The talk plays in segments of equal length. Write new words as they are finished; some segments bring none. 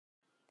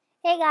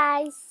Hey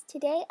guys,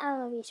 today I'm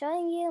going to be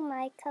showing you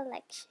my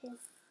collection.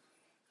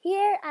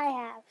 Here I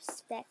have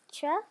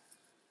Spectra,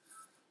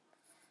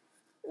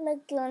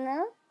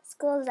 Laguna,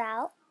 Schools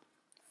Out,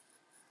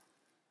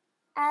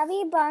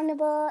 Abby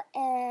Barnable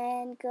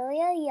and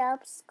Gilia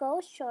Yelp,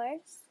 School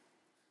Shorts,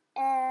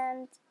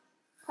 and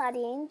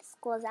Claudine,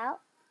 Schools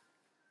Out,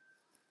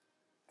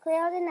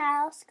 Cleo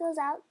Denal, Schools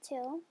Out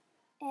too,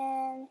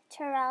 and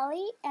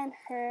Tarali and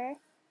her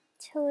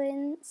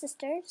twin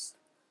sisters,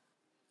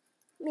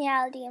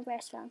 Reality and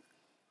Breastbone.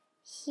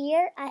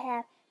 Here I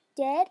have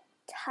Dead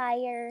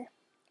Tire,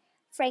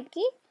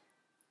 Frankie,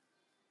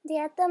 Day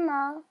at the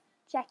Mall,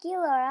 Jackie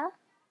Laura,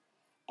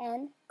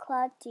 and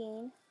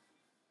Claudine,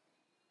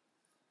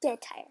 Dead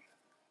Tire.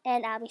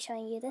 And I'll be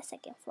showing you the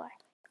second floor.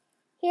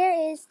 Here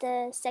is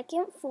the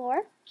second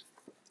floor.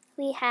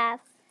 We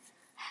have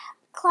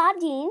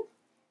Claudine.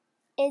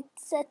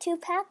 It's a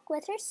 2-pack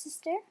with her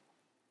sister.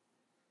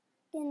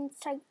 And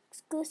it's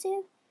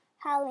exclusive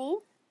Halloween.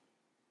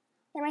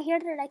 And right here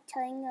they're like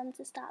telling them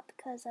to stop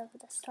because of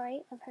the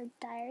story of her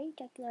diary,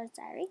 Jackie Laura's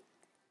diary.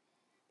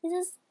 This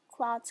is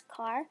Claude's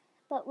car,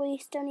 but we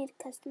still need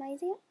to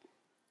customize it.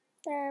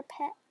 There are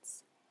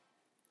pets.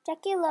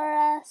 Jackie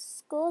Laura,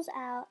 Schools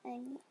Out,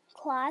 and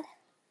Claude,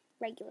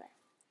 regular.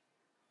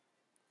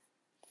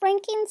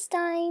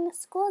 Frankenstein,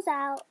 Schools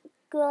Out,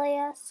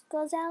 Gilia,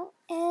 Schools Out,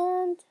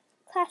 and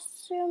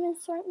Classroom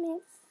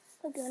Assortment,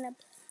 Laguna.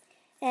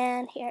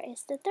 And here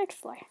is the third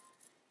floor.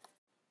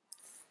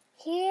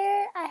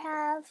 Here I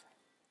have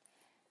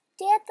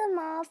Day at the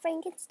Mall,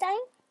 Frankenstein,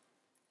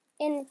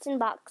 and it's in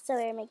box, so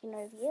we're making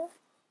a review.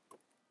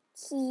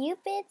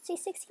 Cupid,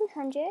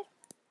 C1600,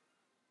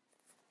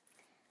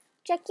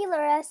 Jackie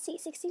Laura,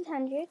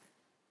 C1600,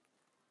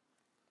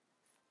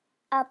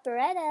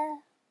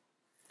 Operetta,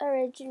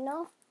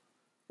 Original,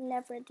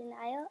 Never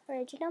Denial,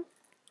 Original,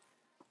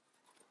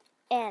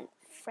 and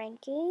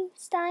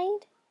Frankenstein,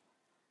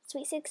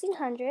 Sweet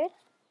 1600,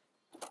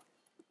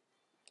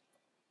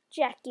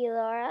 Jackie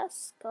Laura,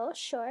 School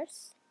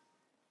Shorts,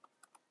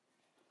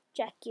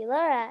 Jackie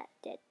Laura,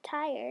 Dead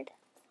Tired,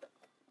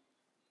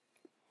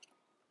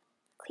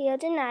 Cleo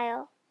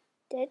Denial,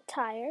 Dead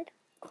Tired,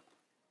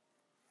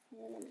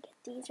 and let me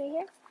get these right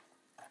here.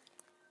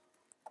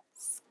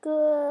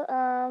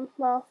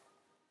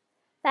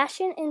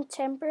 Fashion and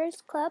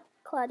Tempers Club,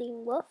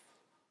 Claudine Wolf,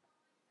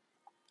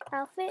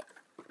 outfit,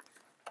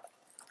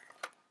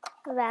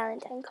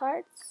 Valentine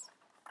cards,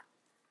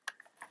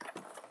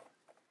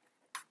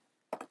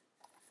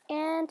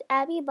 and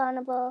Abby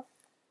Barnable,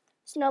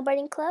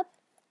 Snowboarding Club,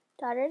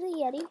 Daughter of the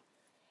Yeti,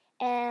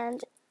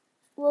 and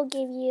we'll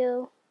give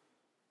you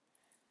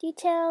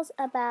details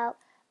about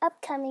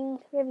upcoming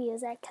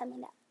reviews that are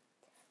coming up.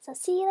 So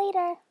see you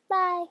later.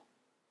 Bye.